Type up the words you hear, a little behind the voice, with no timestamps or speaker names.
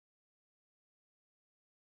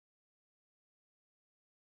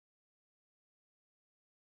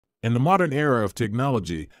In the modern era of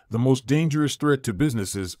technology, the most dangerous threat to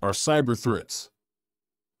businesses are cyber threats.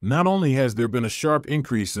 Not only has there been a sharp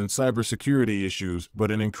increase in cybersecurity issues,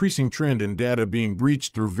 but an increasing trend in data being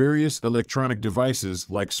breached through various electronic devices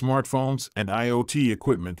like smartphones and IoT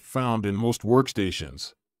equipment found in most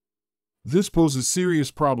workstations. This poses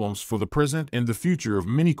serious problems for the present and the future of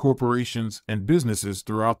many corporations and businesses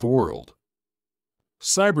throughout the world.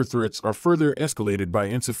 Cyber threats are further escalated by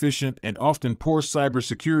insufficient and often poor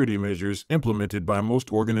cybersecurity measures implemented by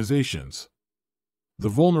most organizations. The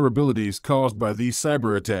vulnerabilities caused by these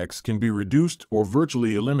cyber attacks can be reduced or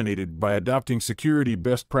virtually eliminated by adopting security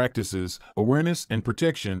best practices, awareness, and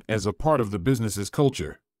protection as a part of the business's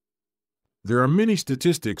culture. There are many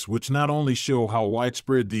statistics which not only show how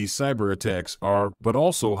widespread these cyber attacks are, but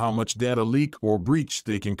also how much data leak or breach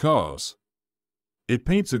they can cause. It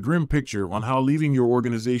paints a grim picture on how leaving your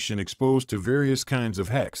organization exposed to various kinds of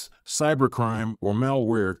hacks, cybercrime, or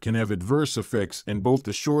malware can have adverse effects in both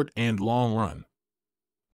the short and long run.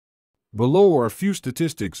 Below are a few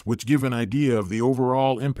statistics which give an idea of the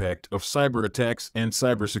overall impact of cyber attacks and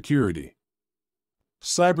cybersecurity.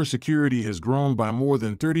 Cybersecurity has grown by more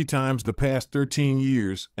than 30 times the past 13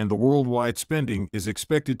 years, and the worldwide spending is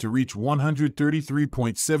expected to reach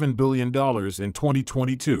 $133.7 billion in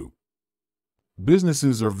 2022.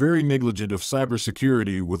 Businesses are very negligent of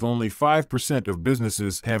cybersecurity, with only 5% of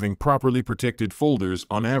businesses having properly protected folders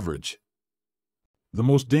on average. The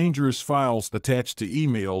most dangerous files attached to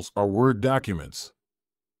emails are Word documents,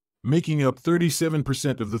 making up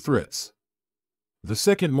 37% of the threats. The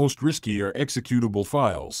second most risky are executable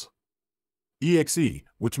files, EXE,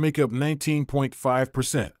 which make up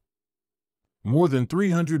 19.5%. More than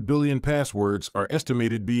 300 billion passwords are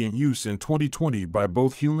estimated be in use in 2020 by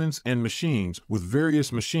both humans and machines, with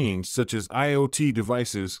various machines such as IoT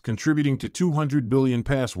devices contributing to 200 billion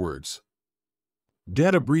passwords.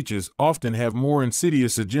 Data breaches often have more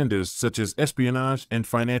insidious agendas such as espionage and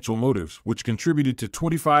financial motives, which contributed to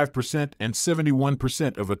 25% and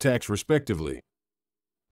 71% of attacks respectively.